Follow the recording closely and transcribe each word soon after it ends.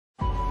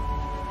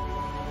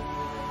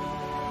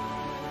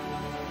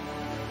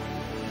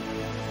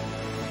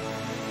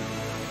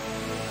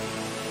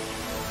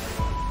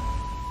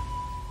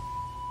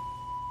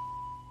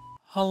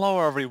Hello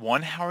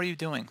everyone, how are you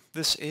doing?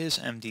 This is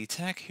MD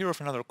Tech here with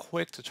another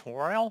quick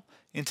tutorial.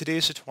 In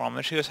today's tutorial, I'm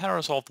going to show you guys how to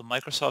resolve the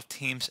Microsoft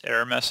Teams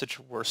error message.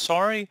 We're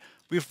sorry,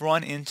 we've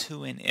run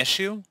into an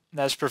issue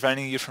that's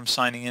preventing you from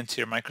signing into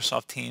your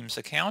Microsoft Teams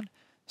account.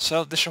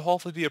 So this should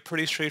hopefully be a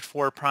pretty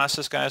straightforward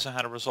process, guys, on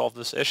how to resolve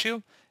this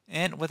issue.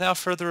 And without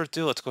further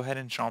ado, let's go ahead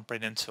and jump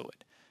right into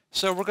it.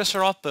 So we're going to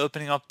start off by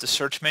opening up the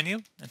search menu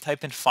and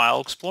type in File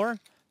Explorer.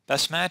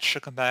 Best match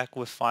should come back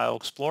with File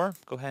Explorer.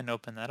 Go ahead and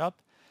open that up.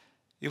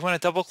 You want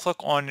to double click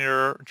on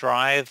your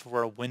drive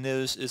where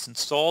Windows is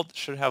installed. It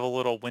should have a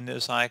little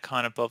Windows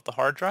icon above the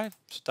hard drive.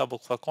 So double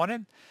click on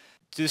it.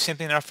 Do the same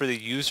thing now for the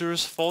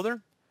users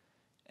folder.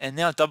 And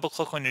now double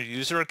click on your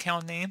user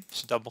account name.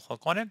 So double click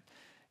on it.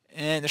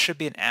 And there should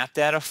be an app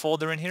data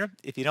folder in here.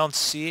 If you don't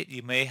see it,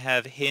 you may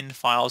have hidden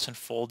files and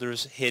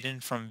folders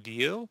hidden from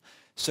view.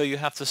 So you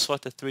have to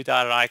select the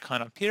three-dotted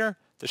icon up here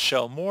to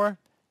show more.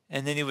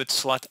 And then you would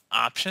select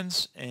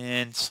options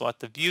and select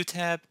the view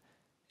tab.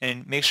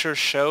 And make sure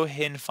show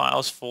hidden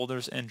files,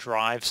 folders, and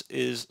drives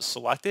is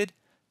selected.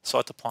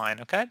 Select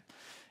applying, okay?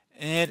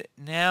 And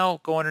now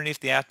go underneath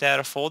the app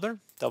data folder,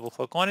 double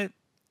click on it.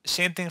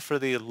 Same thing for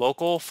the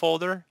local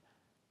folder,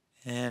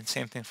 and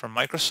same thing for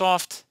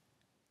Microsoft.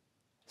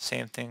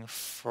 Same thing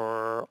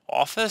for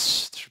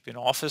Office. There should be an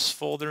Office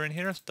folder in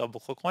here, so double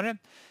click on it.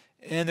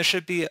 And there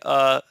should be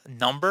a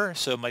number,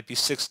 so it might be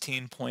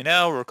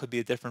 16.0 or it could be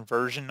a different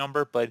version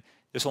number, but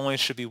there's only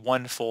should be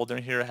one folder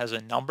in here that has a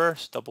number,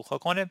 so double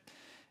click on it.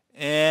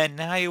 And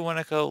now you want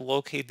to go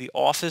locate the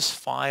Office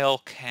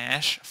File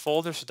Cache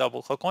folder, so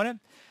double click on it.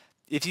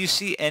 If you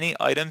see any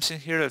items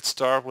in here that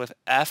start with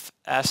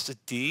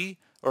FSD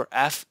or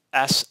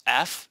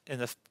FSF in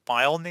the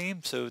file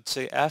name, so it'd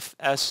say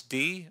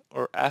FSD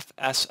or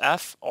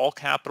FSF, all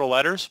capital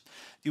letters,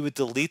 you would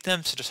delete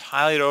them, so just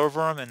highlight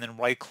over them and then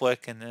right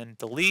click and then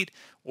delete,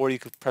 or you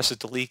could press the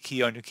delete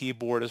key on your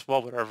keyboard as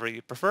well, whatever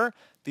you prefer.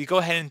 But you go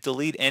ahead and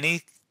delete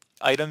any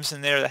items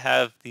in there that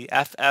have the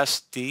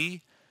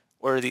FSD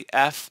or the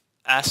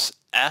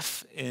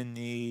FSF in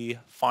the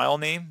file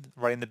name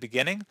right in the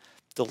beginning.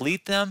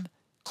 Delete them,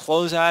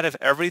 close out of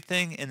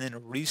everything, and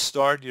then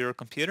restart your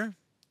computer.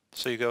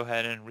 So you go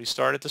ahead and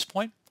restart at this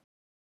point.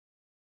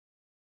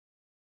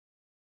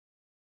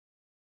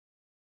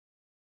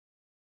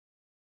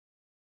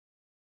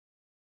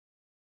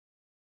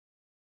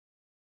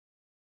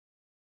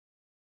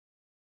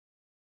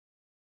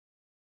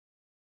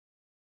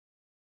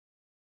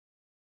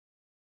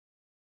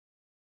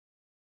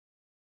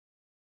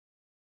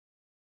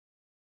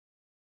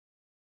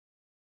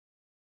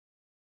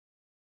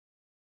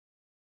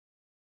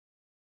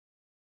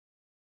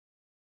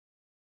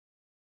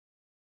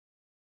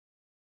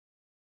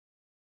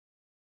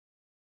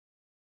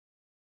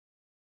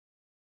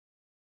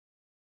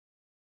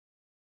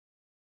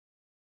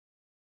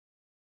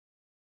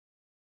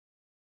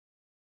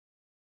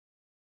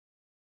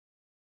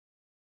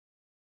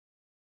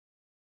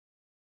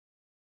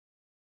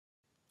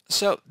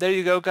 So there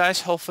you go,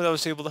 guys. Hopefully I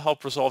was able to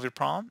help resolve your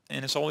problem.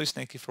 And as always,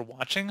 thank you for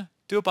watching.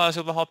 Do hope I was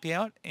able to help you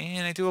out.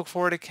 And I do look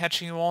forward to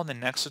catching you all in the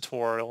next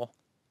tutorial.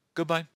 Goodbye.